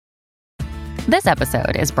This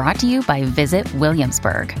episode is brought to you by Visit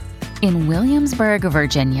Williamsburg. In Williamsburg,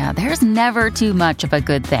 Virginia, there's never too much of a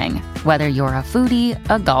good thing. Whether you're a foodie,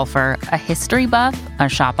 a golfer, a history buff, a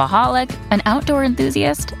shopaholic, an outdoor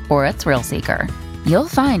enthusiast, or a thrill seeker, you'll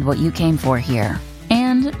find what you came for here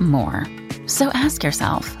and more. So ask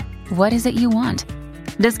yourself, what is it you want?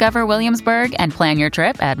 Discover Williamsburg and plan your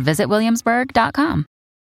trip at visitwilliamsburg.com.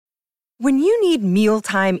 When you need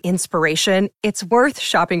mealtime inspiration, it's worth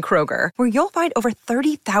shopping Kroger, where you'll find over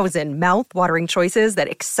 30,000 mouth-watering choices that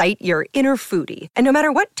excite your inner foodie. And no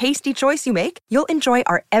matter what tasty choice you make, you'll enjoy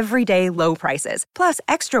our everyday low prices, plus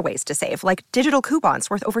extra ways to save, like digital coupons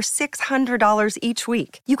worth over $600 each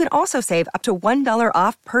week. You can also save up to $1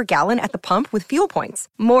 off per gallon at the pump with fuel points.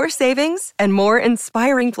 More savings and more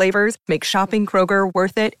inspiring flavors make shopping Kroger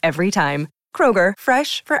worth it every time. Kroger,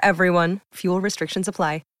 fresh for everyone. Fuel restrictions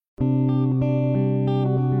apply.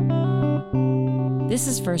 This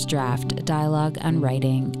is First Draft, a dialogue on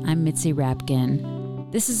writing. I'm Mitzi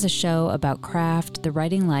Rapkin. This is a show about craft, the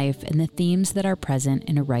writing life, and the themes that are present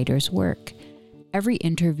in a writer's work. Every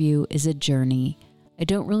interview is a journey. I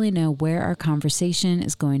don't really know where our conversation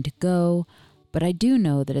is going to go, but I do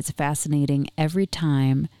know that it's fascinating every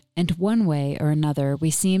time, and one way or another, we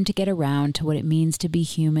seem to get around to what it means to be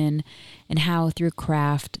human and how, through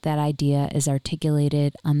craft, that idea is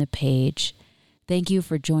articulated on the page. Thank you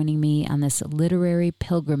for joining me on this literary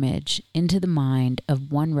pilgrimage into the mind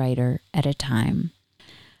of one writer at a time.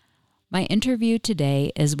 My interview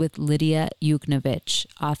today is with Lidia Yuknavitch,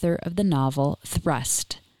 author of the novel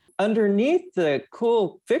Thrust. Underneath the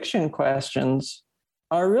cool fiction questions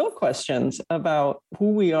are real questions about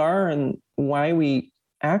who we are and why we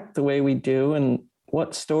act the way we do and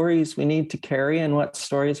what stories we need to carry and what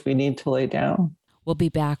stories we need to lay down. We'll be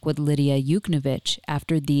back with Lidia Yuknavitch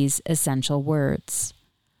after these essential words.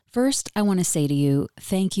 First, I want to say to you,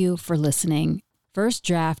 thank you for listening. First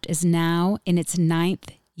Draft is now in its 9th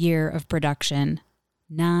year of production.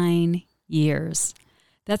 9 years.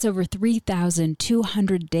 That's over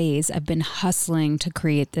 3,200 days I've been hustling to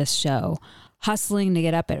create this show. Hustling to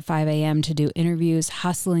get up at 5 a.m. to do interviews,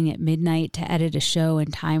 hustling at midnight to edit a show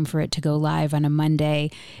in time for it to go live on a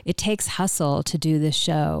Monday. It takes hustle to do this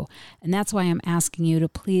show. And that's why I'm asking you to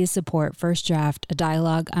please support First Draft, a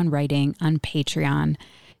dialogue on writing on Patreon.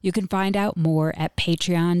 You can find out more at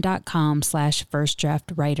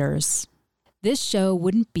patreon.com/firstdraftwriters. This show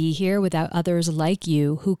wouldn't be here without others like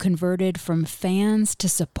you who converted from fans to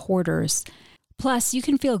supporters. Plus, you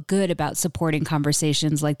can feel good about supporting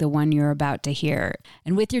conversations like the one you're about to hear.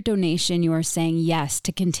 And with your donation, you are saying yes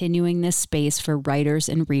to continuing this space for writers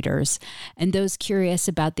and readers, and those curious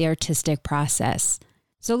about the artistic process.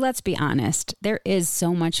 So let's be honest, there is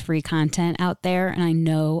so much free content out there, and I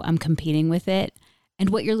know I'm competing with it. And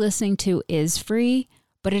what you're listening to is free,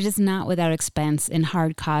 but it is not without expense and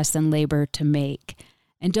hard costs and labor to make.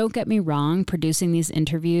 And don't get me wrong, producing these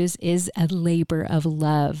interviews is a labor of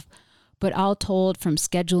love. But all told, from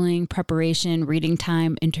scheduling, preparation, reading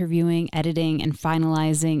time, interviewing, editing, and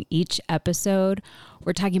finalizing each episode,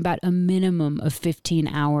 we're talking about a minimum of 15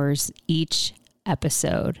 hours each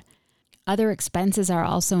episode. Other expenses are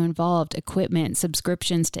also involved: equipment,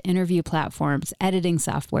 subscriptions to interview platforms, editing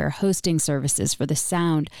software, hosting services for the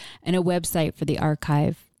sound, and a website for the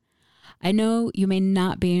archive. I know you may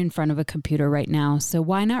not be in front of a computer right now, so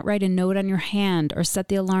why not write a note on your hand or set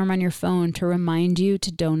the alarm on your phone to remind you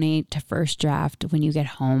to donate to First Draft when you get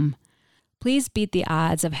home? Please beat the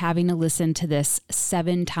odds of having to listen to this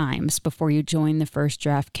 7 times before you join the First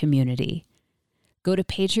Draft community. Go to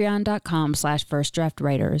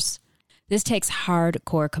patreon.com/firstdraftwriters. This takes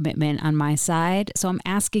hardcore commitment on my side, so I'm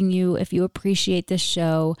asking you, if you appreciate this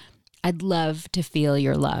show, I'd love to feel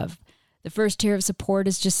your love. The first tier of support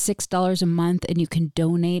is just $6 a month, and you can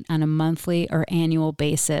donate on a monthly or annual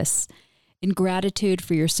basis. In gratitude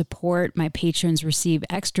for your support, my patrons receive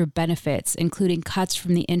extra benefits, including cuts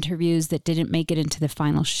from the interviews that didn't make it into the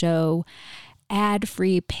final show,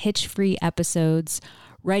 ad-free, pitch-free episodes,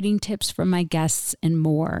 writing tips from my guests, and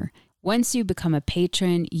more. Once you become a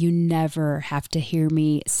patron, you never have to hear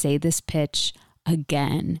me say this pitch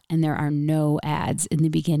again, and there are no ads in the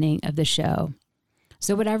beginning of the show.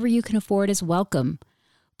 So whatever you can afford is welcome.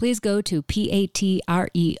 Please go to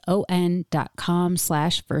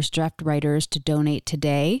patreon.com/firstdraftwriters to donate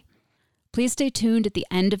today. Please stay tuned. At the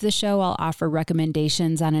end of the show, I'll offer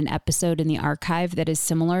recommendations on an episode in the archive that is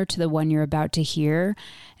similar to the one you're about to hear.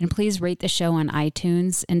 And please rate the show on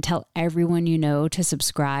iTunes and tell everyone you know to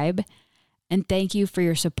subscribe. And thank you for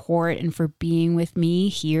your support and for being with me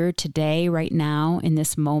here today, right now, in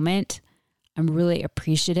this moment. I'm really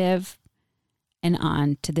appreciative. And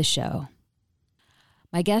on to the show.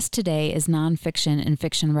 My guest today is nonfiction and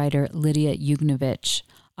fiction writer Lidia Yugnovich,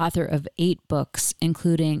 author of 8 books,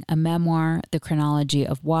 including a memoir, The Chronology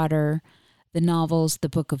of Water, the novels The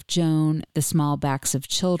Book of Joan, The Small Backs of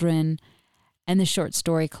Children, and the short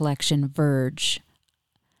story collection Verge.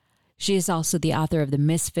 She is also the author of the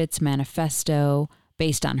Misfits Manifesto,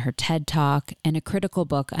 based on her TED Talk, and a critical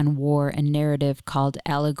book on war and narrative called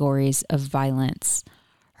Allegories of Violence.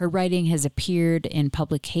 Her writing has appeared in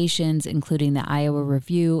publications including the Iowa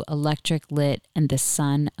Review, Electric Lit, and The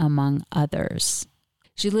Sun, among others.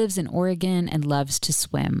 She lives in Oregon and loves to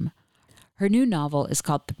swim. Her new novel is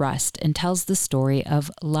called Thrust and tells the story of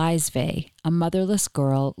Laisve, a motherless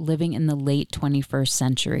girl living in the late 21st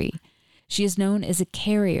century. She is known as a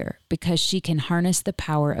carrier because she can harness the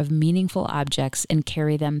power of meaningful objects and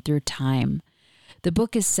carry them through time. The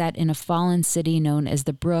book is set in a fallen city known as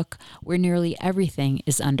the Brook, where nearly everything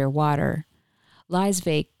is underwater.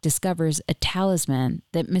 Laisve discovers a talisman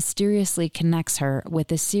that mysteriously connects her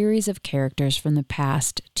with a series of characters from the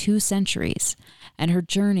past 2 centuries, and her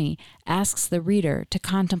journey asks the reader to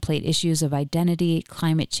contemplate issues of identity,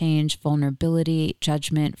 climate change, vulnerability,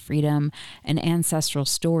 judgment, freedom, and ancestral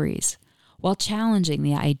stories, while challenging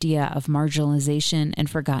the idea of marginalization and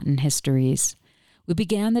forgotten histories. We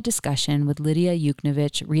began the discussion with Lidia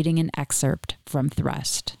Yugnovich reading an excerpt from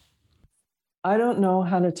Thrust. I don't know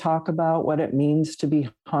how to talk about what it means to be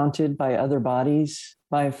haunted by other bodies,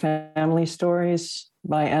 by family stories,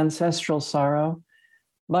 by ancestral sorrow,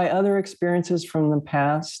 by other experiences from the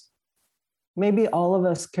past. Maybe all of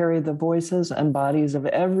us carry the voices and bodies of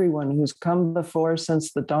everyone who's come before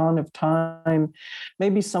since the dawn of time.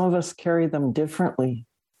 Maybe some of us carry them differently.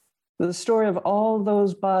 The story of all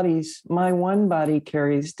those bodies my one body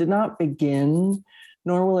carries did not begin,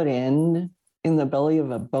 nor will it end, in the belly of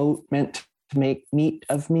a boat meant to make meat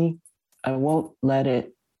of me. I won't let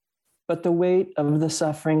it. But the weight of the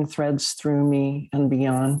suffering threads through me and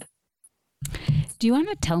beyond. Do you want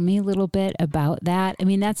to tell me a little bit about that? I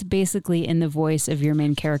mean, that's basically in the voice of your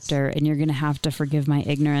main character, and you're going to have to forgive my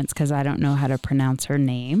ignorance because I don't know how to pronounce her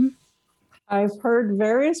name. I've heard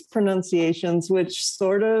various pronunciations, which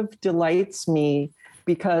sort of delights me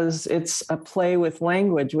because it's a play with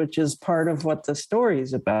language, which is part of what the story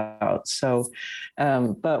is about. So,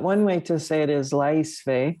 but one way to say it is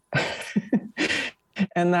Laisve,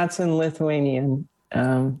 and that's in Lithuanian.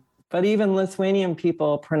 But even Lithuanian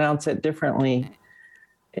people pronounce it differently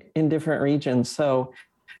in different regions. So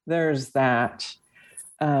there's that.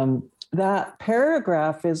 That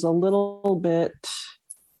paragraph is a little bit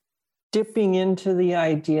dipping into the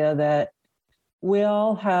idea that we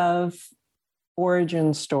all have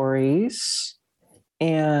origin stories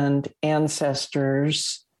and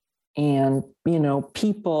ancestors and,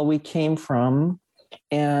 people we came from.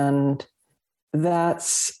 And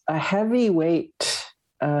that's a heavy weight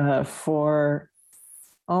for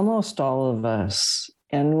almost all of us.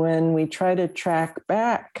 And when we try to track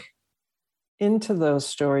back into those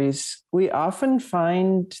stories, we often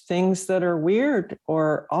find things that are weird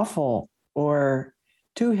or awful or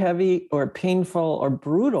too heavy or painful or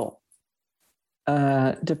brutal,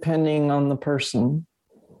 depending on the person.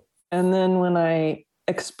 And then when I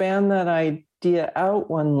expand that idea out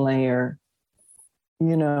one layer,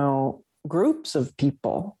 groups of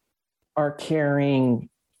people are carrying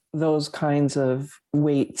those kinds of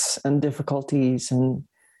weights and difficulties and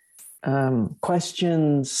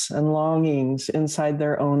questions and longings inside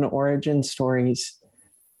their own origin stories.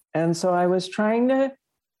 And so I was trying to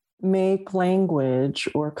make language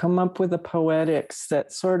or come up with a poetics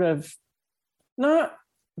that sort of not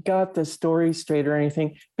got the story straight or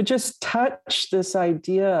anything, but just touched this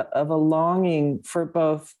idea of a longing for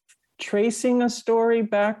both tracing a story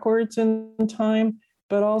backwards in time,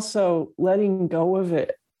 but also letting go of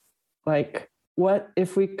it. Like, what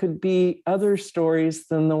if we could be other stories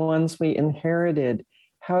than the ones we inherited?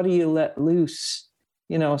 How do you let loose?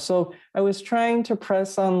 So I was trying to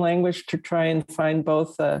press on language to try and find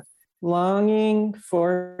both a longing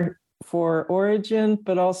for origin,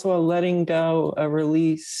 but also a letting go, a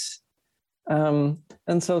release. And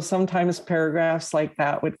so sometimes paragraphs like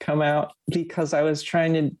that would come out because I was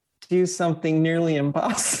trying to do something nearly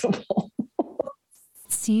impossible.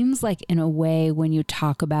 Seems like in a way when you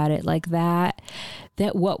talk about it like that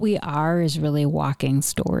what we are is really walking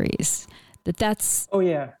stories.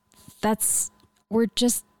 We're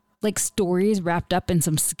just like stories wrapped up in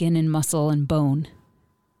some skin and muscle and bone.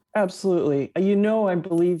 Absolutely. I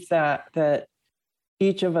believe that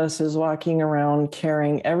each of us is walking around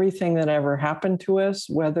carrying everything that ever happened to us,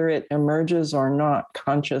 whether it emerges or not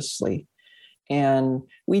consciously. And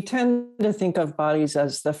we tend to think of bodies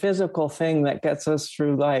as the physical thing that gets us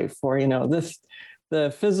through life, or, the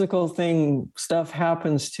physical thing stuff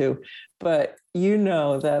happens to. But you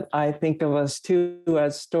know that I think of us too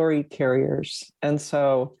as story carriers. And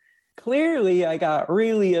so clearly I got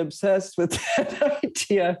really obsessed with that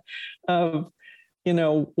idea of,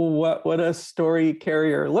 what would a story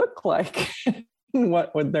carrier look like?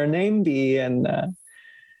 What would their name be? And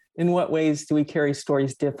in what ways do we carry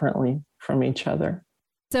stories differently from each other?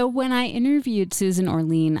 So when I interviewed Susan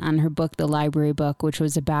Orlean on her book, The Library Book, which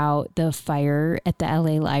was about the fire at the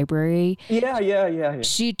LA library. Yeah.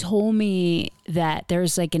 She told me that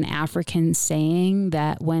there's like an African saying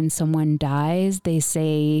that when someone dies, they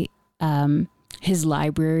say his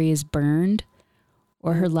library is burned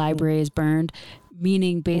or her library is burned,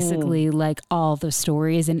 meaning basically like all the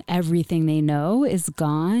stories and everything they know is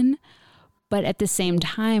gone. But at the same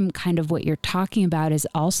time, kind of what you're talking about is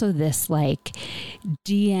also this like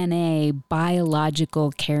DNA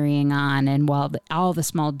biological carrying on. And while all the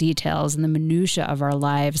small details and the minutia of our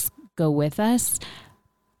lives go with us,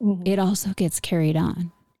 it also gets carried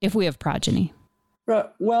on if we have progeny.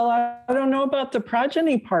 Well, I don't know about the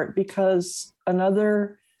progeny part, because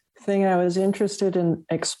another thing I was interested in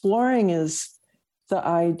exploring is the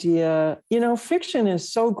idea, fiction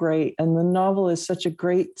is so great, and the novel is such a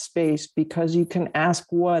great space because you can ask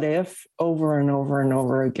what if over and over and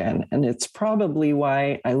over again. And it's probably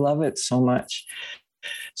why I love it so much.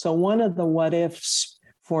 So one of the what ifs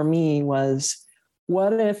for me was,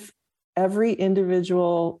 what if every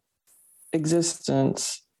individual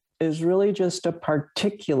existence is really just a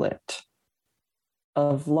particulate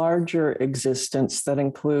of larger existence that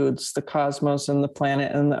includes the cosmos and the planet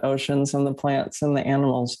and the oceans and the plants and the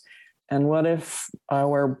animals? And what if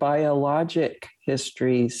our biologic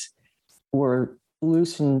histories were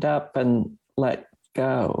loosened up and let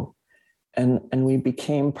go, and we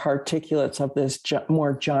became particulates of this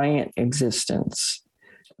more giant existence?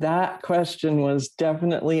 That question was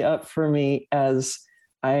definitely up for me as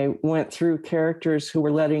I went through characters who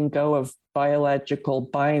were letting go of biological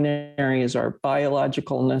binaries or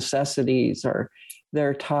biological necessities or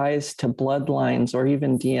their ties to bloodlines or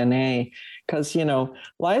even DNA. Because,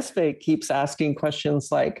 Laisvay keeps asking questions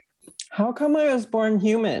like, how come I was born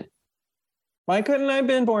human? Why couldn't I have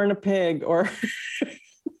been born a pig or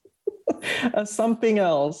something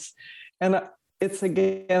else? And it's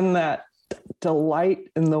again that delight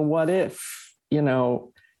in the what if,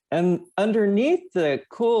 and underneath the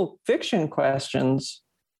cool fiction questions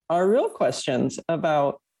are real questions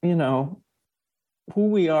about, who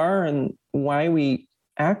we are and why we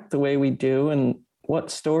act the way we do, and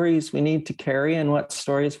what stories we need to carry and what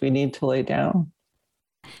stories we need to lay down.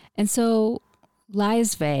 And so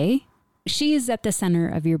Laisvay, she is at the center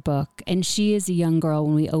of your book, and she is a young girl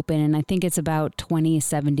when we open, and I think it's about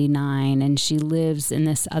 2079, and she lives in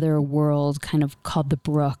this other world kind of called the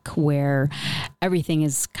Brook, where everything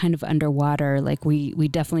is kind of underwater. Like we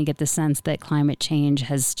definitely get the sense that climate change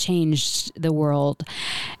has changed the world.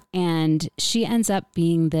 And she ends up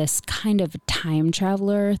being this kind of time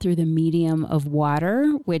traveler through the medium of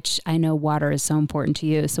water, which I know water is so important to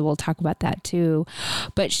you. So we'll talk about that too.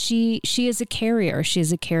 But she is a carrier. She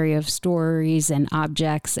is a carrier of stories and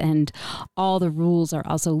objects, and all the rules are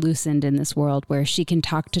also loosened in this world where she can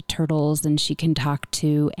talk to turtles and she can talk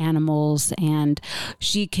to animals, and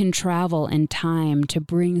she can travel in time to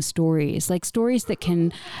bring stories, like stories that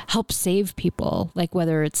can help save people, like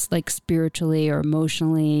whether it's like spiritually or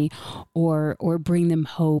emotionally, or bring them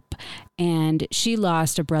hope. And she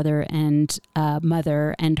lost a brother and a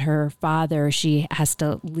mother, and her father, she has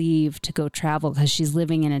to leave to go travel because she's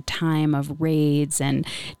living in a time of raids and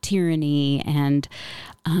tyranny. And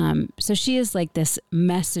so she is like this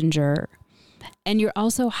messenger. And you're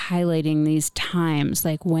also highlighting these times,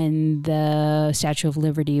 like when the Statue of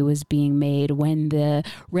Liberty was being made, when the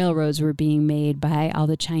railroads were being made by all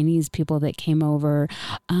the Chinese people that came over,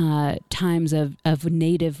 times of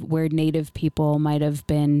where native people might have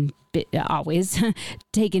been always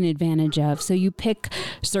taken advantage of. So you pick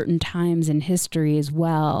certain times in history as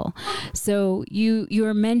well. So you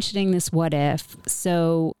were mentioning this what if.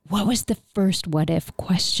 So what was the first what if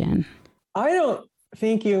question? I don't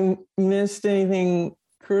think you missed anything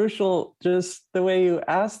crucial, just the way you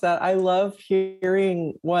asked that. I love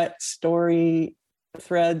hearing what story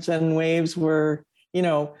threads and waves were,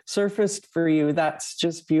 surfaced for you. That's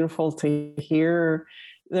just beautiful to hear.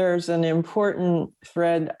 There's an important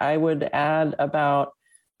thread I would add about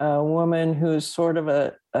a woman who's sort of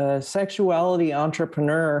a sexuality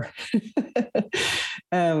entrepreneur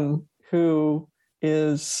who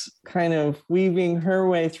is kind of weaving her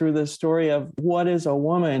way through the story of what is a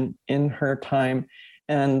woman in her time,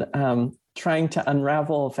 and trying to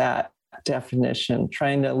unravel that definition,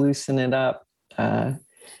 trying to loosen it up. and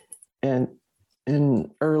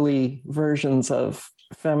in early versions of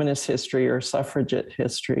feminist history or suffragette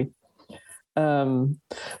history.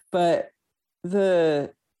 But the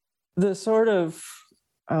sort of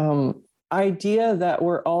idea that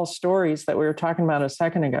we're all stories that we were talking about a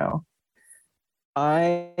second ago,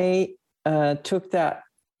 I took that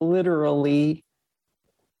literally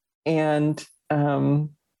and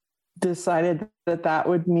decided that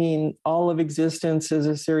would mean all of existence is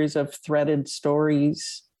a series of threaded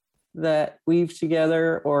stories that weave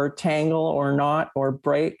together or tangle or knot or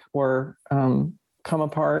break or come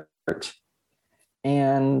apart.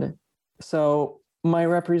 And so my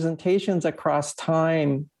representations across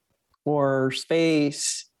time or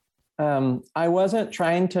space, I wasn't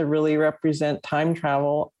trying to really represent time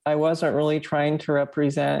travel. I wasn't really trying to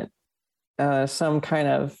represent some kind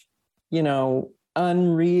of,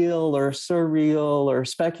 unreal or surreal or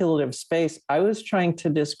speculative space. I was trying to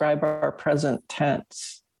describe our present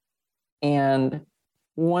tense. And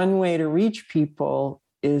one way to reach people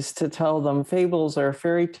is to tell them fables or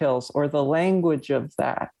fairy tales or the language of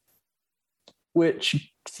that,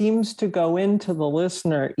 which seems to go into the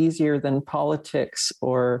listener easier than politics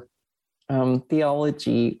or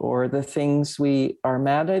theology or the things we are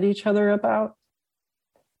mad at each other about.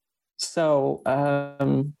 So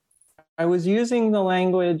I was using the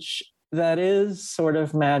language that is sort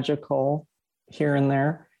of magical here and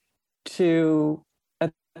there to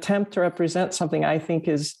attempt to represent something I think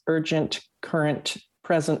is urgent, current,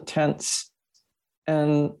 present tense,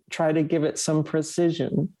 and try to give it some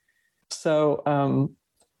precision. So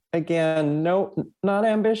again, no, not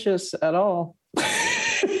ambitious at all.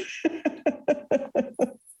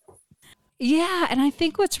 Yeah. And I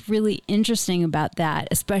think what's really interesting about that,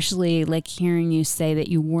 especially like hearing you say that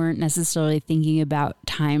you weren't necessarily thinking about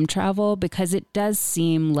time travel, because it does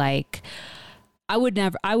seem like I would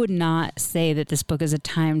not say that this book is a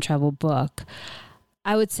time travel book.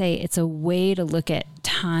 I would say it's a way to look at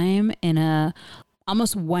time in a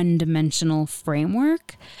almost one-dimensional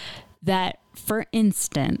framework that, for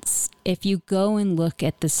instance, if you go and look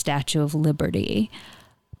at the Statue of Liberty,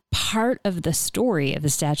 part of the story of the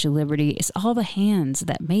Statue of Liberty is all the hands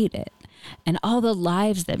that made it and all the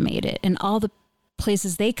lives that made it and all the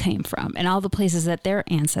places they came from and all the places that their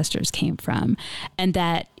ancestors came from. And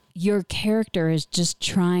that your character is just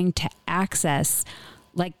trying to access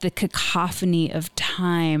like the cacophony of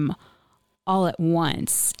time all at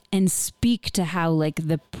once and speak to how like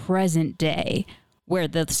the present day, where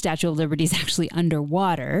the Statue of Liberty is actually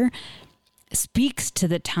underwater, speaks to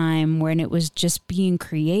the time when it was just being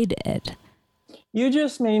created. You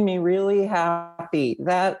just made me really happy.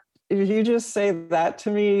 That if you just say that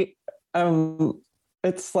to me,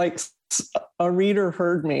 it's like a reader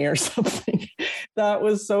heard me or something. That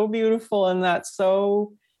was so beautiful, and that's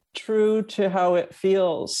so true to how it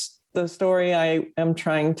feels. The story I am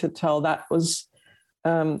trying to tell, that was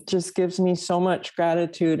just gives me so much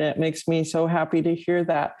gratitude, and it makes me so happy to hear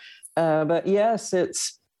that. But yes,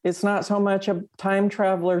 it's not so much a time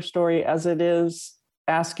traveler story as it is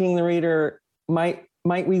asking the reader, might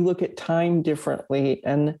we look at time differently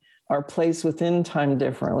and our place within time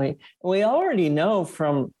differently? We already know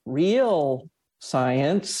from real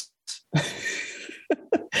science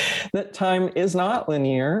that time is not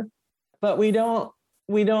linear, but we don't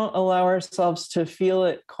allow ourselves to feel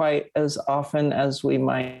it quite as often as we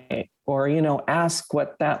might, or, ask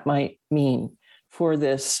what that might mean for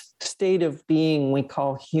this state of being we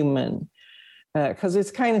call human, because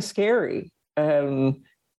it's kind of scary. And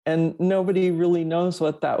nobody really knows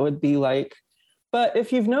what that would be like. But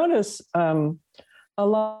if you've noticed, a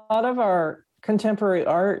lot of our contemporary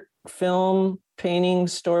art, film, painting,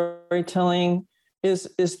 storytelling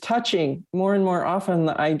is touching more and more often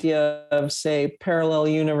the idea of, say, parallel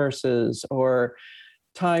universes or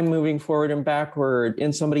time moving forward and backward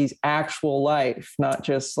in somebody's actual life, not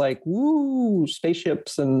just like, woo,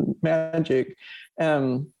 spaceships and magic.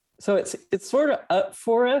 So it's sort of up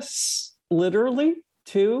for us, literally,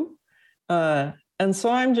 too. And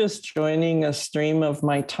so I'm just joining a stream of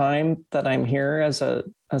my time that I'm here as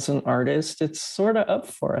an artist. It's sort of up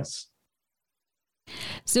for us.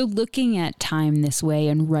 So looking at time this way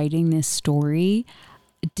and writing this story,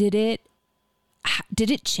 did it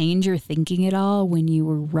change your thinking at all when you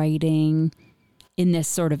were writing in this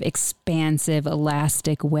sort of expansive,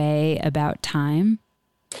 elastic way about time?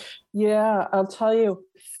 Yeah, I'll tell you,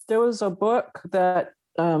 there was a book that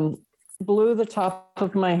blew the top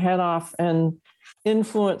of my head off and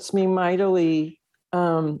influenced me mightily.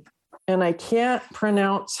 And I can't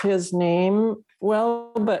pronounce his name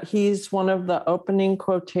well, but he's one of the opening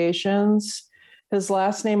quotations. His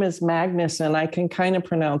last name is Magnuson. I can kind of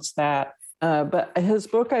pronounce that. But his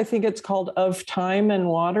book, I think it's called Of Time and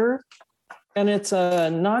Water. And it's a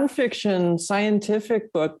nonfiction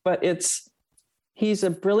scientific book, but he's a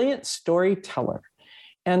brilliant storyteller.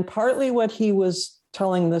 And partly what he was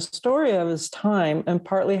telling the story of is time, and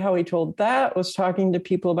partly how he told that was talking to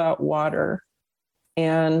people about water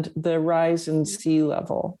and the rise in sea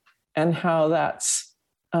level, and how that's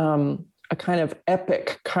a kind of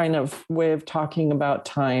epic kind of way of talking about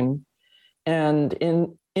time. And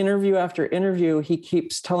in interview after interview, he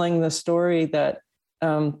keeps telling the story that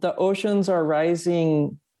the oceans are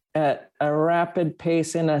rising at a rapid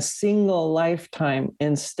pace in a single lifetime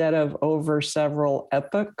instead of over several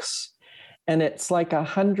epochs. And it's like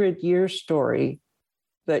 100-year story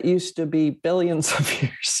that used to be billions of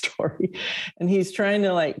years story. And he's trying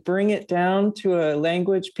to like bring it down to a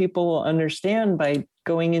language people will understand by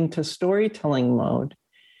going into storytelling mode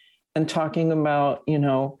and talking about,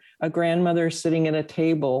 a grandmother sitting at a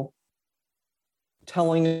table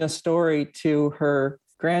telling a story to her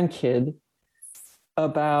grandkid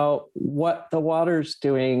about what the water's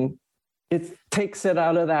doing. It takes it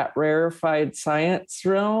out of that rarefied science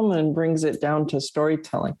realm and brings it down to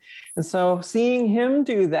storytelling. And so seeing him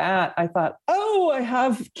do that, I thought, I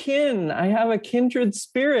have a kindred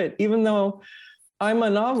spirit, even though I'm a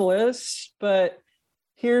novelist. But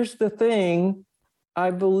here's the thing.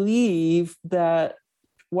 I believe that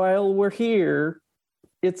while we're here,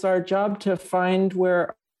 it's our job to find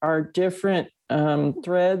where our different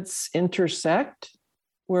threads intersect,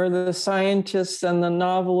 where the scientist and the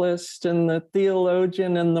novelist and the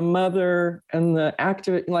theologian and the mother and the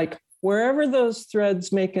activist, like wherever those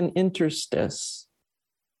threads make an interstice,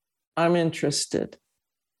 I'm interested.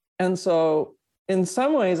 And so in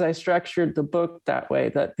some ways, I structured the book that way,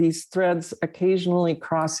 that these threads occasionally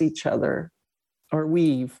cross each other or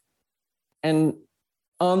weave. And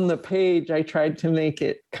on the page, I tried to make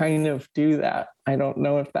it kind of do that. I don't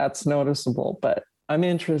know if that's noticeable, but I'm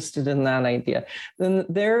interested in that idea. Then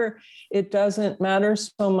it doesn't matter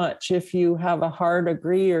so much if you have a hard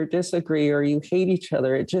agree or disagree or you hate each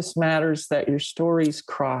other. It just matters that your stories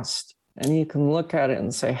crossed and you can look at it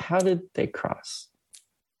and say, how did they cross?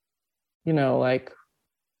 Like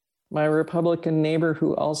my Republican neighbor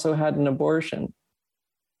who also had an abortion.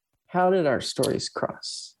 How did our stories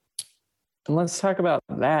cross? And let's talk about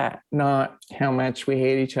that, not how much we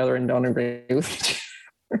hate each other and don't agree with each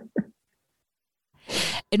other.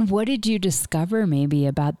 And what did you discover maybe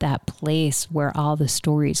about that place where all the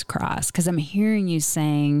stories cross? Because I'm hearing you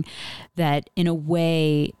saying that in a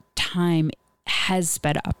way, time has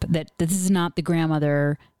sped up, that this is not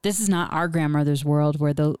our grandmother's world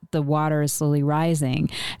where the water is slowly rising.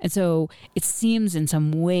 And so it seems in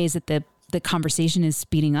some ways that the conversation is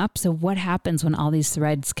speeding up. So what happens when all these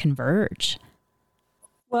threads converge?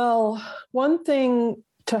 Well, one thing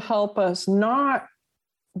to help us not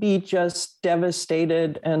be just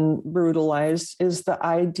devastated and brutalized is the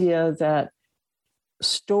idea that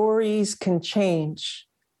stories can change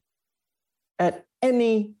at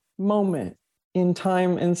any moment in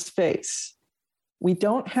time and space. We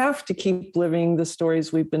don't have to keep living the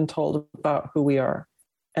stories we've been told about who we are.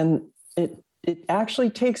 And it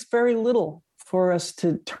actually takes very little for us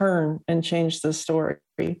to turn and change the story.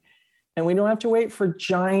 And we don't have to wait for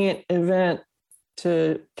giant event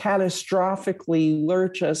to catastrophically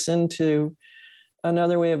lurch us into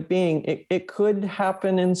another way of being. It could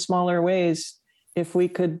happen in smaller ways if we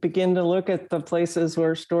could begin to look at the places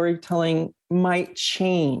where storytelling might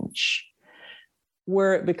change,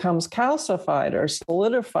 where it becomes calcified or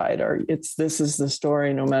solidified, or this is the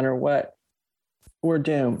story no matter what. We're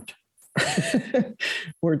doomed.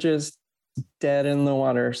 We're just dead in the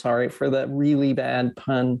water. Sorry for the really bad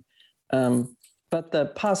pun. But the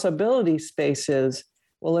possibility space is,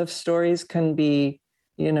 well, if stories can be,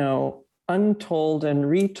 untold and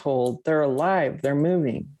retold, they're alive, they're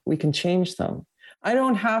moving, we can change them. I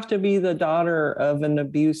don't have to be the daughter of an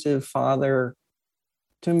abusive father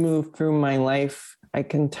to move through my life. I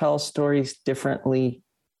can tell stories differently,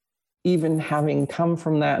 even having come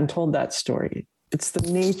from that and told that story. It's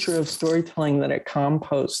the nature of storytelling that it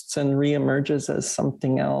composts and reemerges as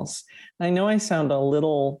something else. I know I sound a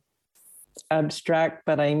little abstract,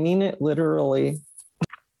 but I mean it literally.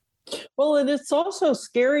 Well, it's also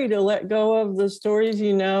scary to let go of the stories I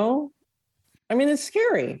mean, it's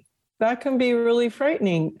scary. That can be really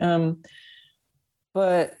frightening.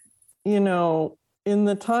 But, in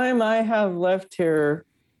the time I have left here,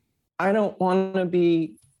 I don't want to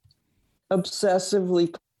be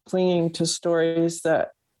obsessively clinging to stories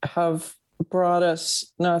that have brought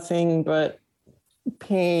us nothing but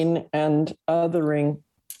pain and othering.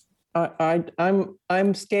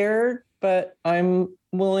 I'm scared, but I'm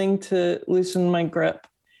willing to loosen my grip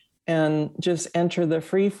and just enter the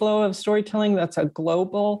free flow of storytelling. That's a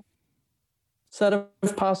global set of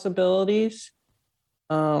possibilities.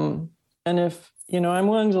 And if, I'm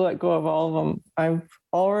willing to let go of all of them. I've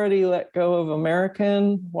already let go of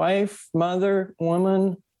American, wife, mother,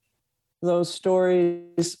 woman, those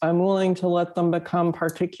stories. I'm willing to let them become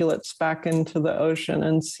particulates back into the ocean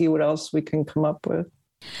and see what else we can come up with.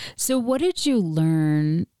 So what did you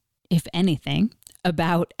learn, if anything,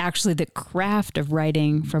 about actually the craft of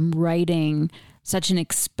writing from writing such an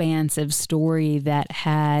expansive story that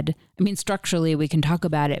had, structurally we can talk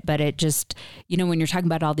about it, but it just, when you're talking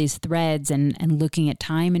about all these threads and looking at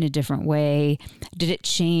time in a different way, did it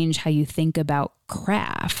change how you think about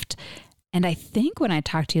craft? And I think when I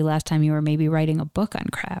talked to you last time, you were maybe writing a book on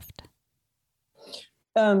craft.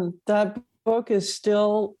 That book is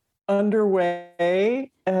still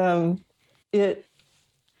underway.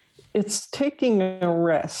 It's taking a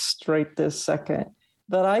rest right this second,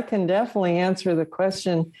 but I can definitely answer the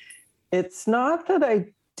question. It's not that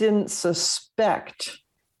I didn't suspect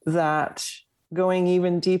that going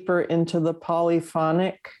even deeper into the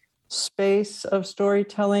polyphonic space of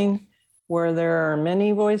storytelling, where there are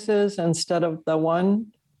many voices instead of the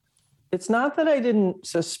one. It's not that I didn't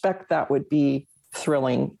suspect that would be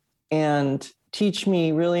thrilling and teach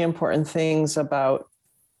me really important things about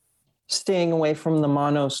staying away from the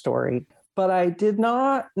mono story, but I did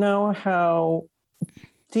not know how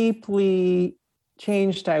deeply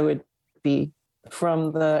changed I would be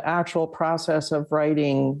from the actual process of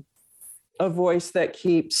writing a voice that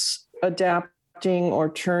keeps adapting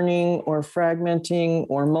or turning or fragmenting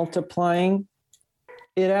or multiplying.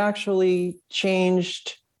 It actually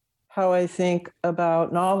changed how I think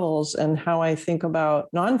about novels and how I think about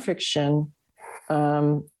nonfiction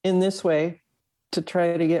in this way. To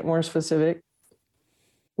try to get more specific,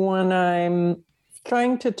 when I'm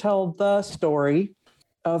trying to tell the story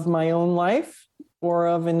of my own life or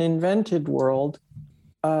of an invented world,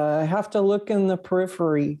 I have to look in the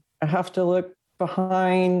periphery. I have to look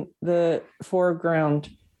behind the foreground.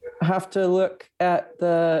 I have to look at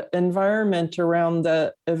the environment around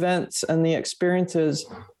the events and the experiences,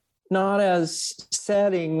 not as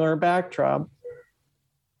setting or backdrop,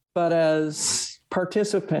 but as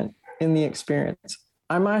participant in the experience.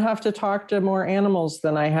 I might have to talk to more animals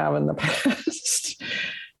than I have in the past.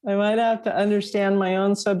 I might have to understand my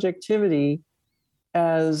own subjectivity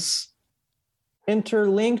as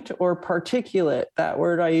interlinked or particulate, that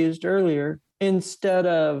word I used earlier, instead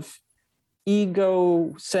of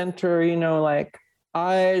ego center, like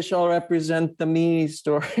I shall represent the me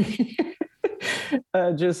story,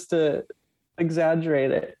 just to exaggerate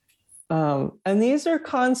it. And these are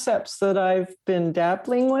concepts that I've been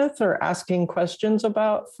dabbling with or asking questions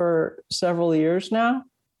about for several years now.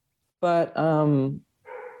 But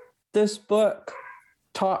this book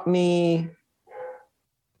taught me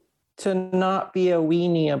to not be a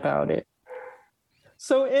weenie about it.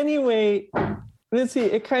 So anyway, let's see,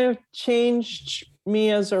 it kind of changed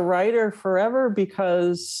me as a writer forever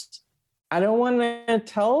because I don't want to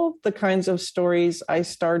tell the kinds of stories I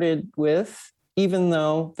started with. Even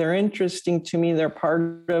though they're interesting to me, they're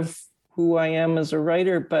part of who I am as a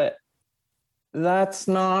writer, but that's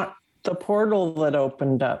not the portal that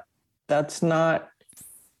opened up. That's not,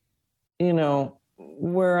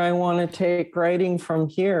 where I want to take writing from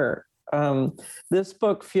here. This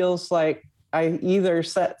book feels like I either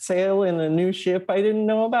set sail in a new ship I didn't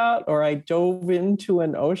know about, or I dove into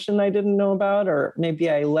an ocean I didn't know about, or maybe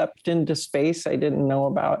I leapt into space I didn't know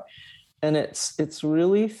about. And it's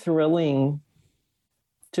really thrilling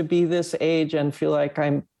to be this age and feel like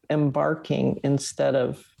I'm embarking instead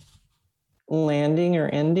of landing or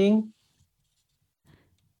ending.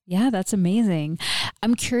 Yeah, that's amazing.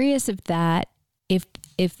 I'm curious if that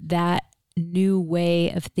new way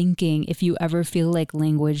of thinking, if you ever feel like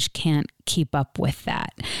language can't keep up with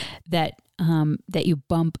that you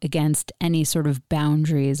bump against any sort of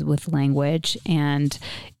boundaries with language. And,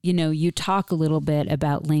 you talk a little bit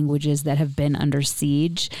about languages that have been under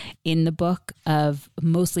siege in the book, of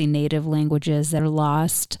mostly native languages that are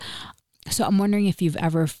lost. So I'm wondering if you've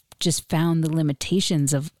ever just found the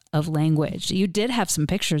limitations of language. You did have some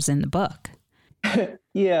pictures in the book.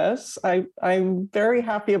 Yes, I'm very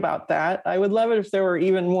happy about that. I would love it if there were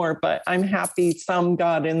even more, but I'm happy some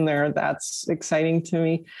got in there. That's exciting to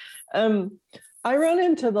me. I run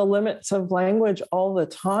into the limits of language all the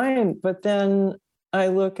time, but then I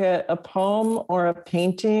look at a poem or a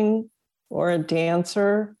painting or a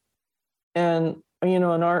dancer and, an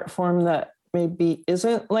art form that maybe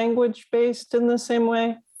isn't language based in the same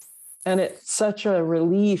way. And it's such a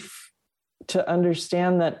relief to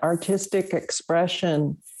understand that artistic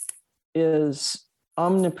expression is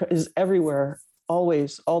everywhere,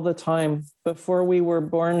 always, all the time, before we were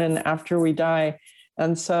born and after we die.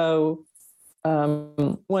 And so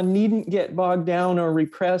one needn't get bogged down or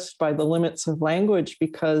repressed by the limits of language,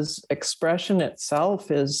 because expression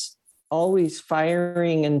itself is always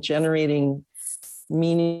firing and generating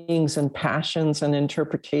meanings and passions and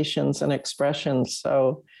interpretations and expressions.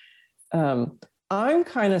 So I'm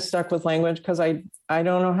kind of stuck with language because I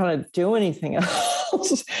don't know how to do anything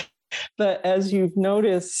else. But as you've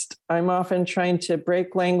noticed, I'm often trying to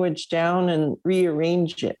break language down and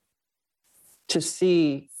rearrange it to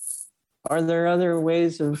see, are there other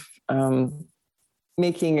ways of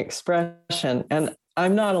making expression? And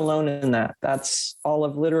I'm not alone in that. That's all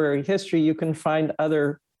of literary history. You can find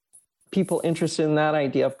other people interested in that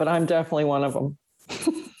idea, but I'm definitely one of them.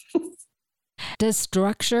 Does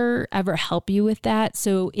structure ever help you with that?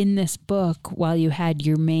 So in this book, while you had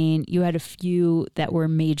you had a few that were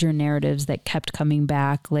major narratives that kept coming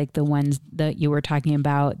back, like the ones that you were talking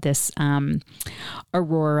about, this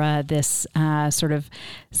Aurora, this sort of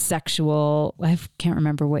sexual, I can't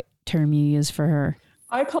remember what term you use for her.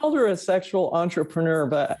 I called her a sexual entrepreneur,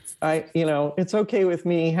 but it's okay with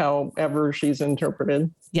me however she's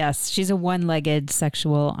interpreted. Yes, she's a one-legged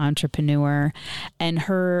sexual entrepreneur, and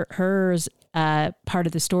hers part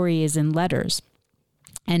of the story is in letters.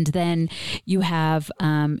 And then you have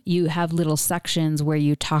little sections where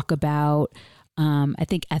you talk about I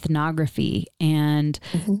think ethnography, and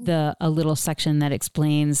a little section that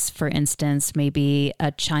explains, for instance, maybe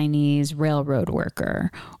a Chinese railroad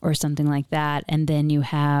worker or something like that. And then you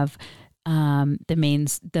have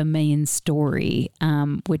the main story,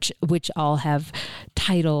 which all have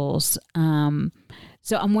titles.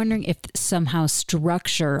 So I'm wondering if somehow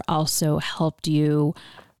structure also helped you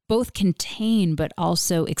both contain but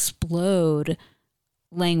also explode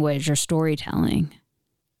language or storytelling.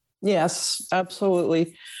 Yes,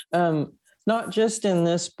 absolutely. Not just in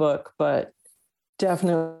this book, but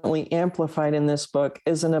definitely amplified in this book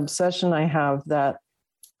is an obsession I have that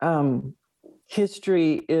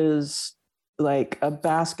history is like a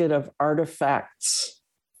basket of artifacts,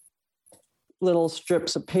 little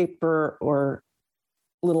strips of paper or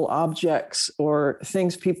little objects or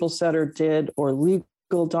things people said or did, or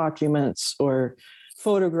legal documents or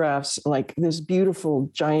photographs, like this beautiful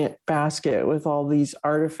giant basket with all these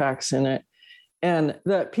artifacts in it. And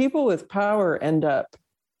that people with power end up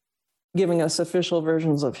giving us official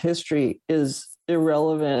versions of history is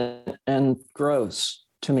irrelevant and gross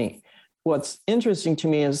to me. What's interesting to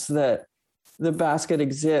me is that the basket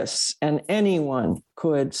exists and anyone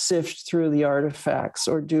could sift through the artifacts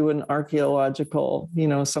or do an archaeological,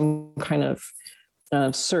 some kind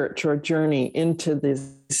of search or journey into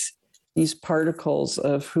these particles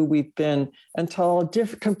of who we've been and tell a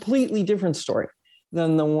completely different story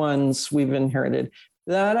than the ones we've inherited.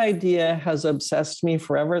 That idea has obsessed me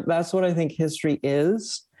forever. That's what I think history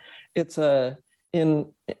is. It's in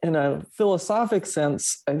a philosophic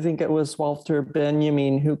sense, I think it was Walter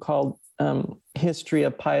Benjamin who called history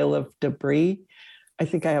a pile of debris. I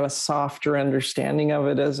think I have a softer understanding of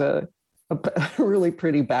it as a really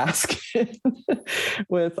pretty basket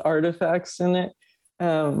with artifacts in it.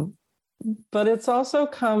 But it's also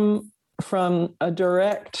come from a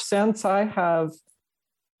direct sense I have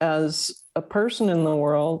as a person in the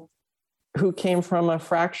world who came from a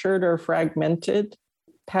fractured or fragmented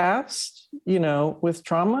past, with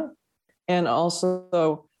trauma, and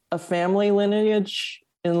also a family lineage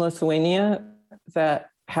in Lithuania that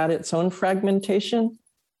had its own fragmentation.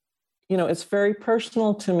 It's very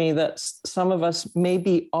personal to me that some of us,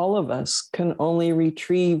 maybe all of us, can only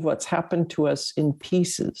retrieve what's happened to us in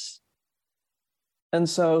pieces. And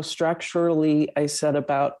so structurally, I set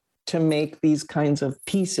about to make these kinds of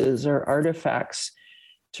pieces or artifacts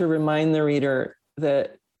to remind the reader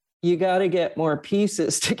that you got to get more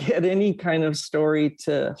pieces to get any kind of story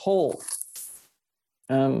to hold.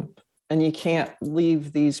 And you can't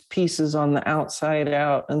leave these pieces on the outside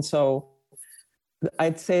out. And so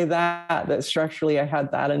I'd say that structurally I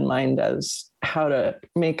had that in mind as how to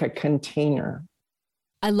make a container.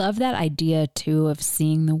 I love that idea too of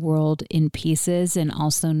seeing the world in pieces and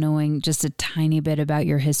also knowing just a tiny bit about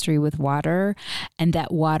your history with water, and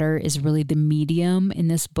that water is really the medium in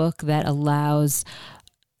this book that allows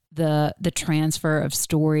the transfer of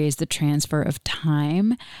stories, the transfer of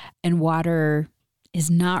time. And water is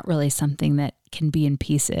not really something that can be in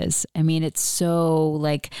pieces. I mean, it's so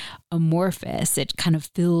like amorphous. It kind of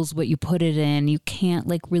fills what you put it in. You can't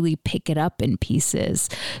like really pick it up in pieces.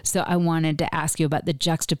 So I wanted to ask you about the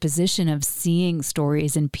juxtaposition of seeing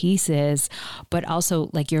stories in pieces, but also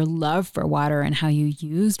like your love for water and how you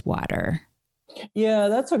used water. Yeah,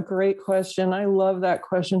 that's a great question. I love that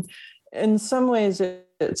question. In some ways,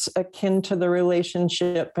 it's akin to the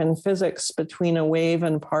relationship in physics between a wave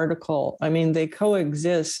and particle. I mean, they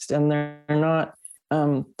coexist, and they're not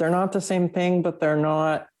the same thing, but they're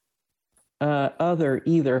not other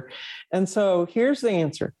either. And so here's the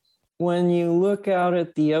answer. When you look out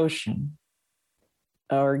at the ocean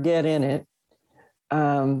or get in it,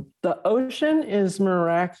 the ocean is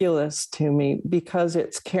miraculous to me because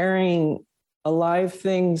it's carrying alive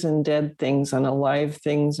things and dead things and alive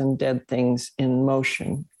things and dead things in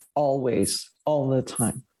motion, always, all the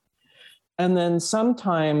time. And then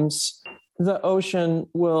sometimes the ocean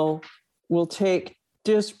will take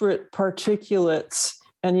disparate particulates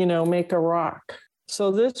and, make a rock.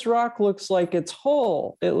 So this rock looks like it's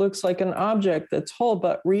whole. It looks like an object that's whole,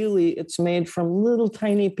 but really it's made from little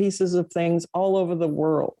tiny pieces of things all over the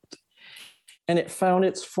world. And it found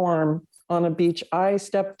its form on a beach I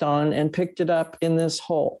stepped on and picked it up in this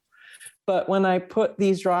hole. But when I put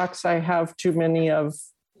these rocks I have too many of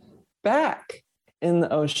back in the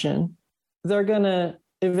ocean, they're going to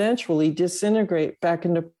eventually disintegrate back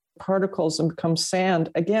into particles and become sand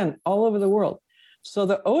again all over the world. So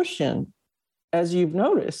the ocean, as you've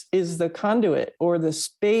noticed, is the conduit or the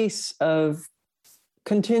space of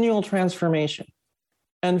continual transformation.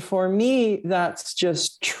 And for me, that's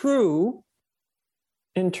just true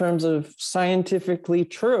in terms of scientifically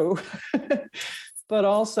true, but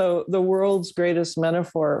also the world's greatest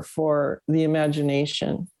metaphor for the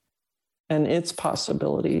imagination and its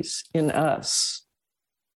possibilities in us.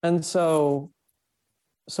 And so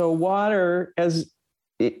water, as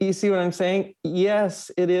you see what I'm saying?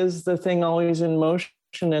 Yes, it is the thing always in motion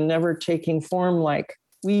and never taking form like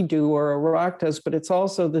we do or a rock does, but it's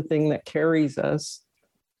also the thing that carries us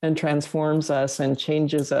and transforms us and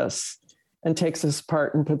changes us and takes us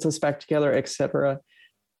apart and puts us back together, etc.,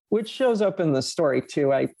 which shows up in the story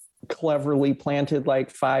too. I cleverly planted like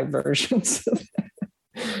 5 versions of that.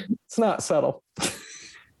 It's not subtle.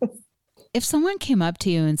 If someone came up to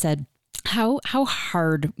you and said, how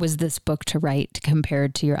hard was this book to write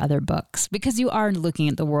compared to your other books? Because you are looking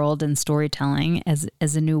at the world and storytelling as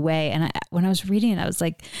a new way. And when I was reading it, I was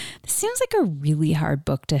like, this seems like a really hard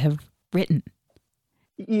book to have written.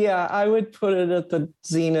 Yeah, I would put it at the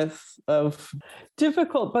zenith of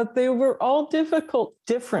difficult, but they were all difficult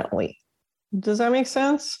differently. Does that make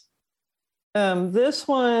sense? This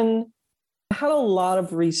one had a lot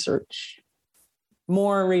of research,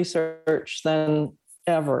 more research than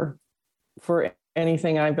ever for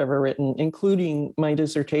anything I've ever written, including my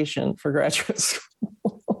dissertation for graduate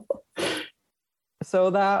school.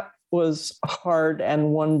 So that was hard and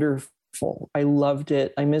wonderful. I loved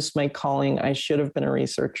it. I missed my calling. I should have been a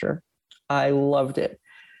researcher. I loved it.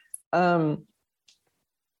 My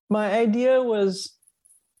idea was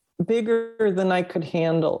bigger than I could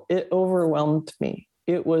handle. It overwhelmed me.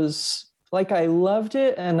 It was like I loved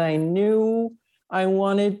it and I knew I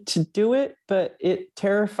wanted to do it, but it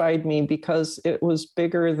terrified me because it was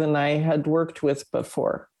bigger than I had worked with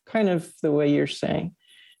before, kind of the way you're saying.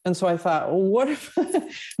 And so I thought, well, what if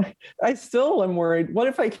I still am worried? What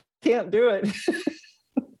if I can't do it?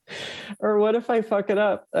 Or what if I fuck it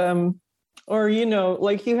up? Or,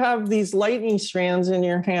 like you have these lightning strands in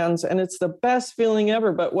your hands and it's the best feeling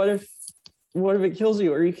ever. But what if it kills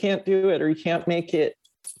you, or you can't do it, or you can't make it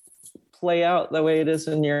play out the way it is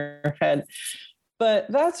in your head? But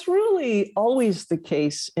that's really always the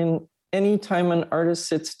case in any time an artist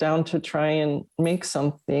sits down to try and make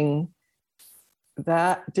something.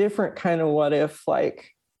 That different kind of what if,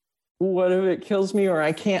 like, what if it kills me, or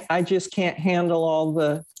I just can't handle all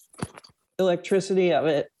the electricity of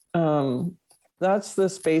it. That's the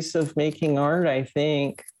space of making art, I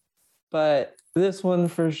think. But this one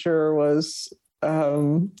for sure was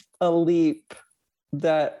a leap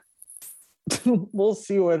that we'll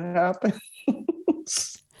see what happens.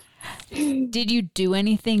 Did you do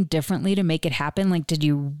anything differently to make it happen? Like, did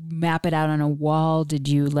you map it out on a wall? Did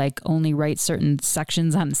you only write certain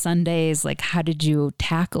sections on Sundays? Like, how did you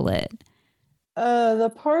tackle it?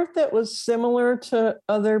 The part that was similar to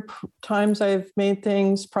other times I've made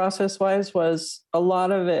things process-wise was a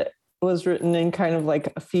lot of it was written in kind of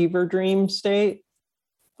like a fever dream state.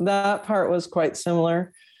 That part was quite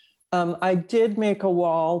similar. I did make a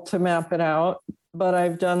wall to map it out, but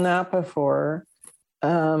I've done that before.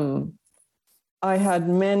 I had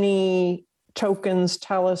many tokens,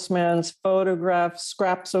 talismans, photographs,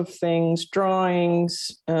 scraps of things,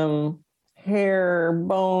 drawings, hair,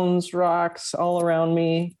 bones, rocks all around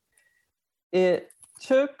me. It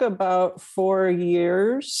took about 4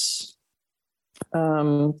 years,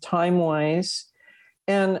 time-wise.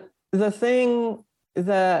 And the thing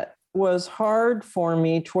that was hard for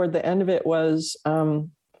me toward the end of it was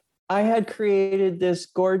I had created this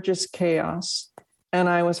gorgeous chaos, and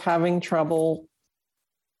I was having trouble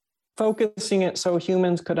focusing it so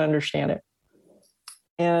humans could understand it.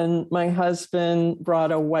 And my husband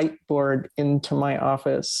brought a whiteboard into my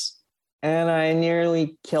office, and I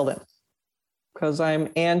nearly killed him because I'm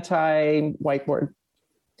anti-whiteboard.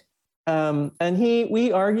 And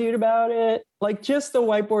we argued about it, like just the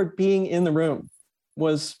whiteboard being in the room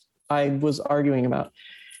I was arguing about.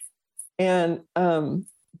 And,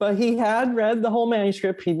 but he had read the whole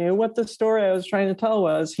manuscript. He knew what the story I was trying to tell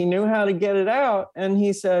was. He knew how to get it out. And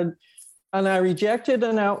he said, and I rejected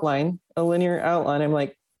an outline, a linear outline. I'm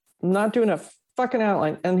like, I'm not doing a fucking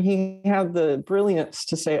outline. And he had the brilliance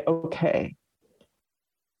to say, okay,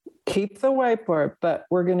 keep the whiteboard, but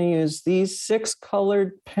we're going to use these 6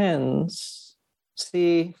 colored pens.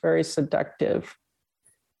 See, very seductive.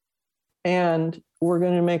 And we're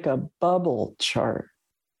going to make a bubble chart.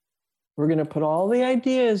 We're going to put all the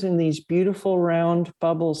ideas in these beautiful round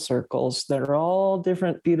bubble circles that are all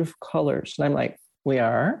different, beautiful colors. And I'm like, we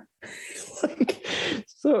are?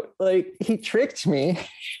 like he tricked me.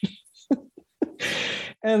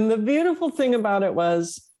 And the beautiful thing about it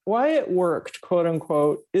was why it worked, quote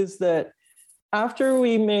unquote, is that after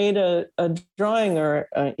we made a drawing or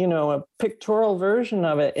a pictorial version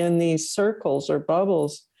of it in these circles or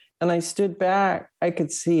bubbles, and I stood back, I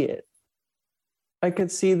could see it. I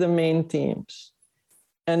could see the main themes.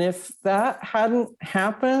 And if that hadn't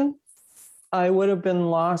happened, I would have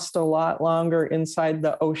been lost a lot longer inside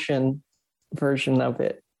the ocean version of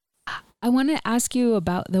it. I want to ask you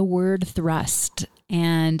about the word thrust,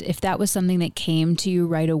 and if that was something that came to you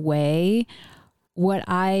right away.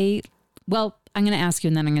 I'm going to ask you,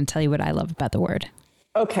 and then I'm going to tell you what I love about the word.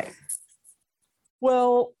 Okay.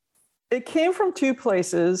 Well, it came from 2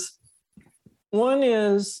 places. One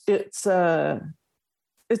is it's a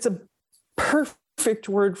perfect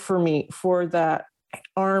word for me for that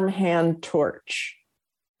arm-hand torch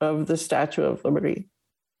of the Statue of Liberty.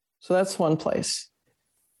 So that's one place.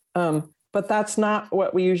 But that's not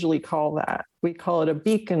what we usually call that. We call it a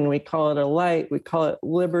beacon. We call it a light. We call it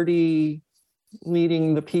liberty,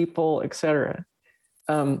 leading the people, etc.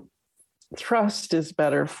 Trust is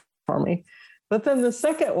better for me. But then the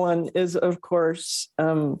second one is, of course,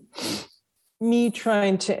 me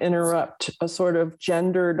trying to interrupt a sort of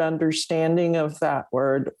gendered understanding of that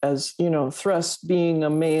word as, thrust being a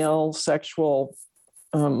male sexual,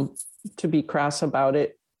 to be crass about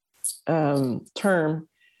it, term.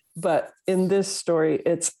 But in this story,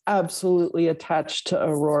 it's absolutely attached to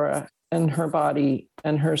Aurora and her body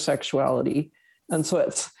and her sexuality. And so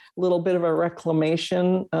it's a little bit of a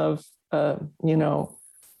reclamation of,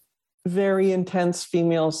 very intense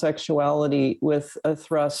female sexuality with a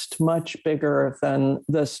thrust much bigger than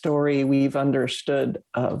the story we've understood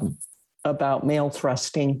about male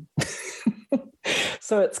thrusting.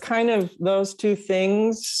 So it's kind of those 2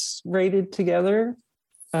 things braided together.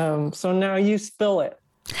 So now you spill it.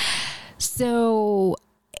 So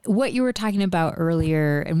what you were talking about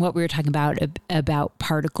earlier and what we were talking about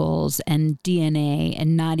particles and DNA,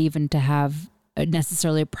 and not even to have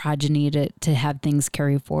necessarily a progeny to have things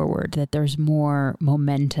carry forward, that there's more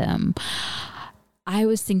momentum. I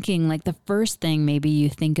was thinking like the first thing maybe you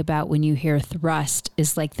think about when you hear thrust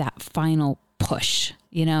is like that final push,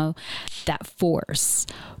 that force.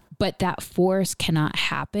 But that force cannot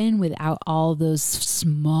happen without all those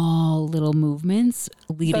small little movements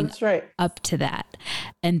leading up to that.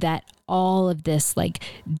 And that all of this like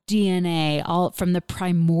DNA, all from the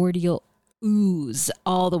primordial ooze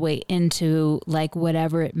all the way into like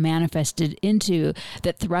whatever it manifested into,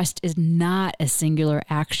 that thrust is not a singular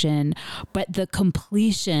action, but the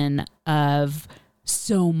completion of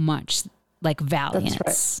so much like valiance.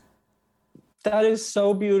 That's right. That is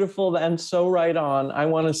so beautiful and so right on. I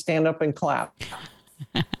want to stand up and clap.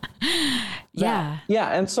 Yeah. Yeah.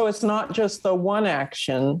 And so it's not just the one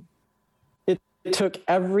action. It took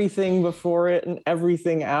everything before it and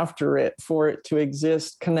everything after it for it to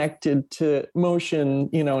exist connected to motion,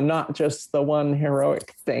 not just the one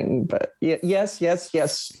heroic thing. But yes.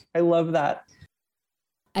 I love that.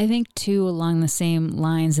 I think too, along the same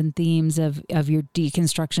lines and themes of your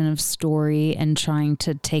deconstruction of story and trying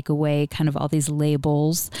to take away kind of all these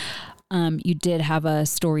labels, you did have a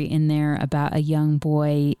story in there about a young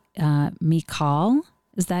boy, Mikal.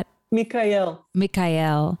 Is that Mikhail.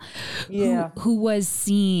 Yeah. Who was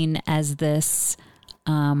seen as this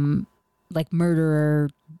like murderer,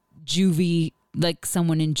 juvie, like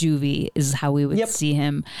someone in juvie is how we would see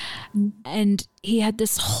him. And he had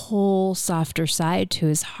this whole softer side to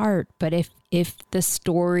his heart. But if the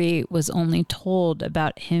story was only told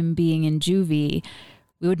about him being in juvie,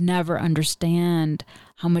 we would never understand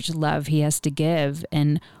how much love he has to give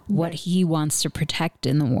and what he wants to protect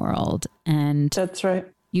in the world. And that's right.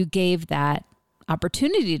 You gave that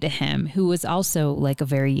opportunity to him, who was also like a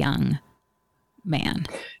very young man.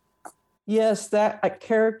 Yes, that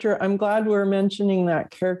character, I'm glad we're mentioning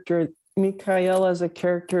that character. Mikhail as a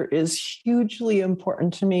character is hugely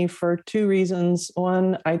important to me for two reasons.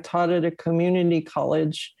 One, I taught at a community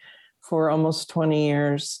college for almost 20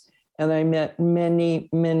 years, and I met many,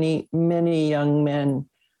 many, many young men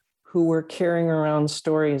who were carrying around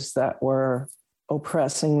stories that were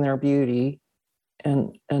oppressing their beauty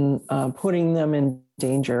and putting them in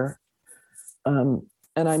danger.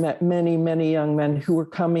 And I met many, many young men who were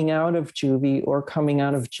coming out of juvie or coming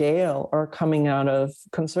out of jail or coming out of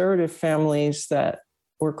conservative families that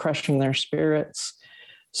were crushing their spirits.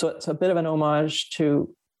 So it's a bit of an homage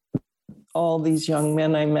to all these young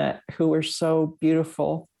men I met who were so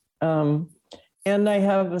beautiful. And I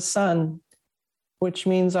have a son, which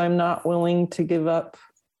means I'm not willing to give up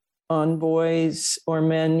on boys or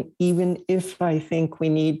men, even if I think we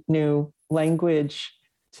need new language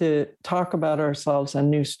to talk about ourselves and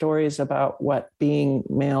new stories about what being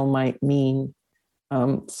male might mean.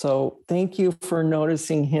 So thank you for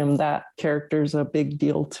noticing him. That character is a big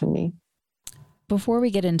deal to me. Before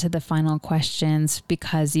we get into the final questions,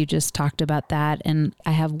 because you just talked about that, and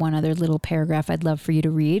I have one other little paragraph I'd love for you to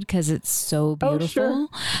read because it's so beautiful. Oh,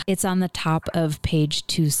 sure. It's on the top of page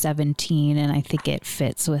 217, and I think it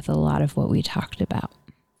fits with a lot of what we talked about.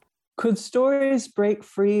 Could stories break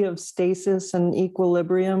free of stasis and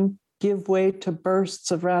equilibrium, give way to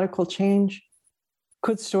bursts of radical change?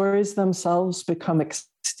 Could stories themselves become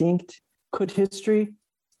extinct? Could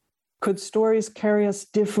stories carry us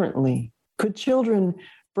differently? Could children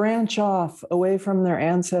branch off away from their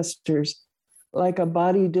ancestors like a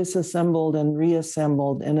body disassembled and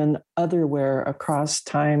reassembled in an otherwhere across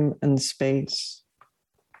time and space?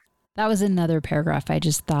 That was another paragraph I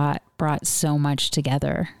just thought brought so much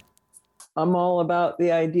together. I'm all about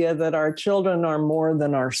the idea that our children are more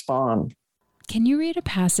than our spawn. Can you read a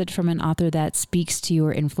passage from an author that speaks to you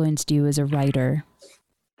or influenced you as a writer?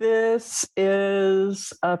 This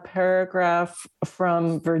is a paragraph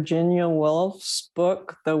from Virginia Woolf's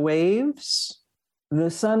book, The Waves. The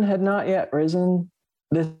sun had not yet risen.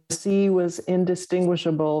 The sea was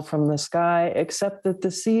indistinguishable from the sky, except that the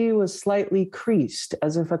sea was slightly creased,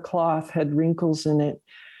 as if a cloth had wrinkles in it.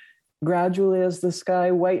 Gradually, as the sky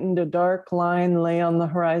whitened, a dark line lay on the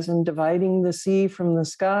horizon, dividing the sea from the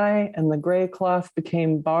sky, and the gray cloth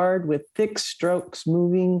became barred with thick strokes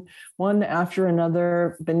moving one after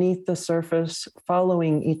another beneath the surface,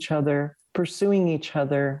 following each other, pursuing each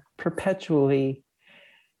other perpetually.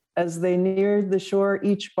 As they neared the shore,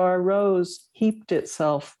 each bar rose, heaped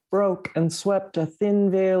itself, broke, and swept a thin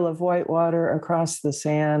veil of white water across the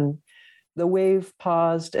sand. The wave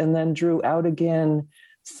paused and then drew out again,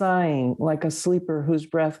 sighing like a sleeper whose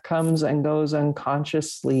breath comes and goes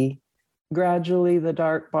unconsciously. Gradually, the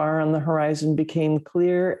dark bar on the horizon became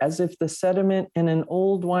clear, as if the sediment in an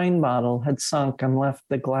old wine bottle had sunk and left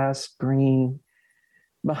the glass green.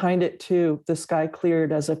 Behind it, too, the sky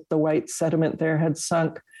cleared, as if the white sediment there had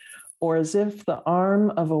sunk, or as if the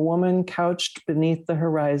arm of a woman couched beneath the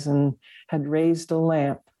horizon had raised a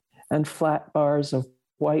lamp, and flat bars of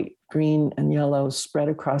white, green, and yellow spread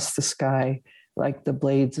across the sky like the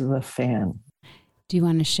blades of a fan. Do you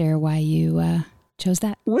want to share why you chose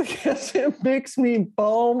that? Because it makes me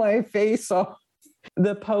bawl my face off.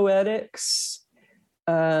 The poetics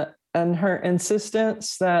and her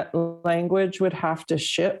insistence that language would have to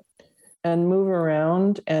shift and move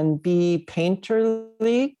around and be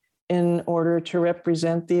painterly in order to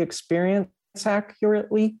represent the experience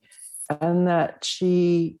accurately, and that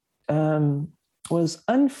she was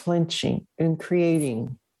unflinching in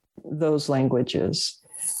creating those languages,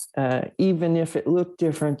 even if it looked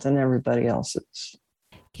different than everybody else's.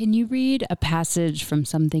 Can you read a passage from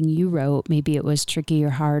something you wrote? Maybe it was tricky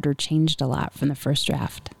or hard or changed a lot from the first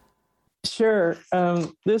draft. Sure.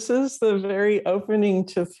 This is the very opening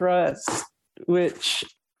to Thrust, which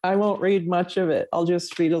I won't read much of it. I'll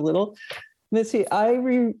just read a little. Missy, I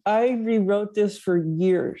rewrote this for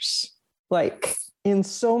years, like in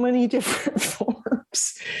so many different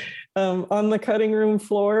forms. On the cutting room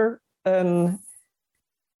floor, and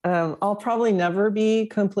I'll probably never be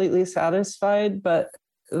completely satisfied, but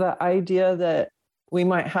the idea that we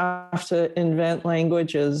might have to invent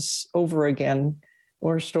languages over again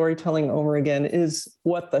or storytelling over again is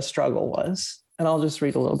what the struggle was. And I'll just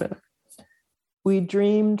read a little bit. We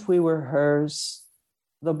dreamed we were hers.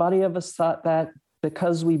 The body of us thought that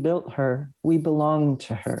because we built her, we belonged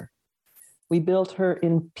to her. We built her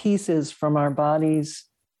in pieces from our bodies,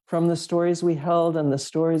 from the stories we held and the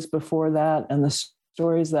stories before that and the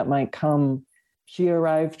stories that might come. She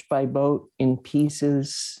arrived by boat in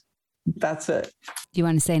pieces. That's it. Do you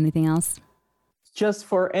want to say anything else? Just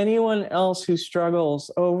for anyone else who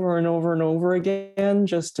struggles over and over and over again,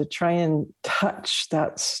 just to try and touch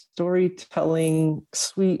that storytelling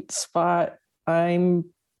sweet spot. I'm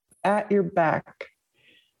at your back.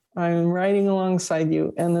 I'm riding alongside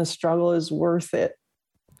you, and the struggle is worth it.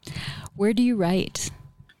 Where do you write?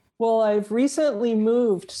 Well, I've recently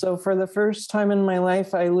moved. So for the first time in my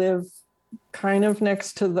life, I live kind of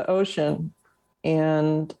next to the ocean.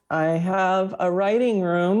 And I have a writing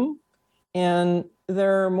room, and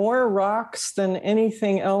there are more rocks than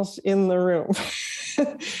anything else in the room.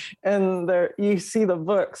 And there you see the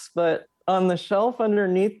books, but on the shelf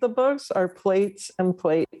underneath the books are plates and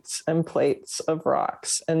plates and plates of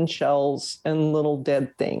rocks and shells and little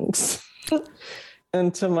dead things.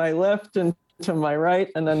 And to my left and to my right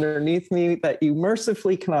and underneath me that you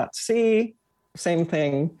mercifully cannot see, same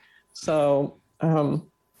thing. So I'll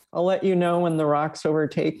let you know when the rocks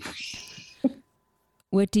overtake me.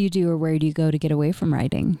 What do you do, or where do you go to get away from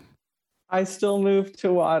writing? I still move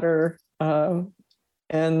to water.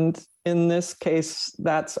 And in this case,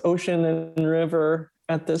 that's ocean and river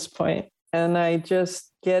at this point. And I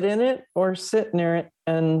just get in it or sit near it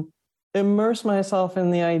and immerse myself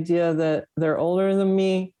in the idea that they're older than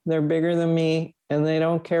me, they're bigger than me, and they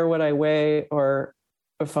don't care what I weigh or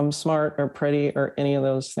if I'm smart or pretty or any of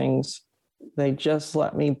those things. They just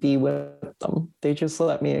let me be with them. They just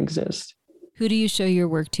let me exist. Who do you show your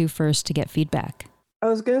work to first to get feedback? I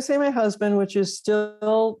was going to say my husband, which is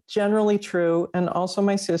still generally true, and also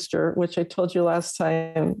my sister, which I told you last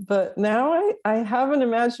time. But now I have an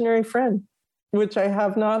imaginary friend, which I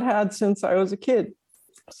have not had since I was a kid.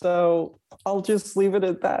 So I'll just leave it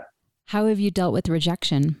at that. How have you dealt with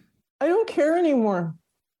rejection? I don't care anymore.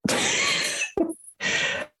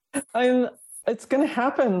 It's going to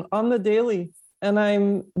happen on the daily. And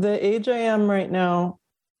I'm the age I am right now.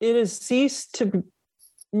 It has ceased to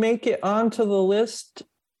make it onto the list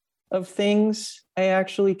of things I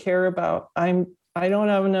actually care about. I don't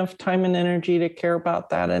have enough time and energy to care about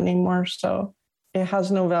that anymore. So it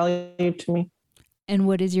has no value to me. And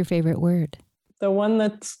what is your favorite word? The one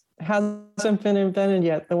that hasn't been invented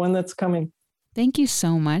yet, the one that's coming. Thank you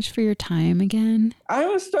so much for your time again. I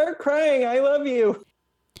will start crying. I love you.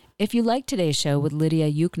 If you liked today's show with Lidia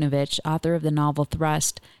Yuknavitch, author of the novel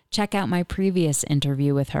Thrust, check out my previous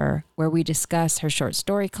interview with her, where we discuss her short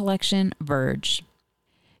story collection, Verge.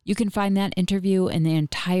 You can find that interview in the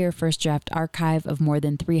entire First Draft archive of more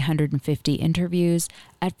than 350 interviews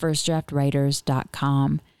at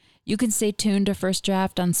firstdraftwriters.com. You can stay tuned to First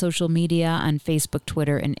Draft on social media on Facebook,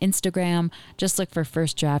 Twitter, and Instagram. Just look for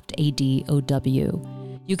First Draft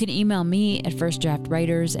ADOW. You can email me at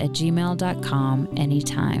firstdraftwriters@gmail.com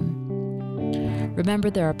anytime.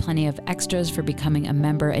 Remember, there are plenty of extras for becoming a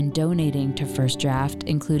member and donating to First Draft,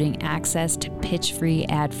 including access to pitch-free,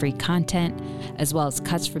 ad-free content, as well as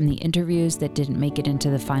cuts from the interviews that didn't make it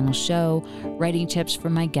into the final show, writing tips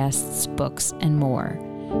from my guests, books, and more.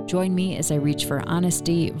 Join me as I reach for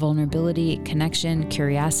honesty, vulnerability, connection,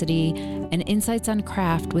 curiosity, and insights on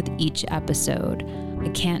craft with each episode. I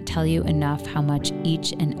can't tell you enough how much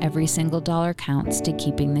each and every single dollar counts to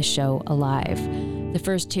keeping the show alive. The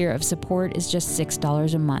first tier of support is just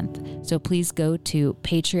 $6 a month, so please go to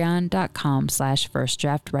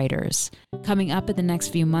patreon.com/firstdraftwriters. Coming up in the next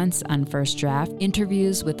few months on First Draft,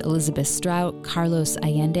 interviews with Elizabeth Strout, Carlos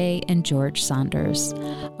Allende, and George Saunders.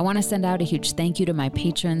 I want to send out a huge thank you to my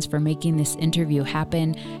patrons for making this interview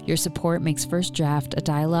happen. Your support makes First Draft, a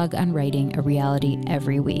dialogue on writing, a reality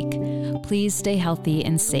every week. Please stay healthy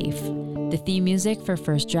and safe. The theme music for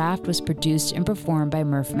First Draft was produced and performed by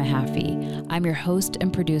Murph Mahaffey. I'm your host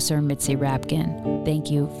and producer, Mitzi Rapkin. Thank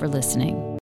you for listening.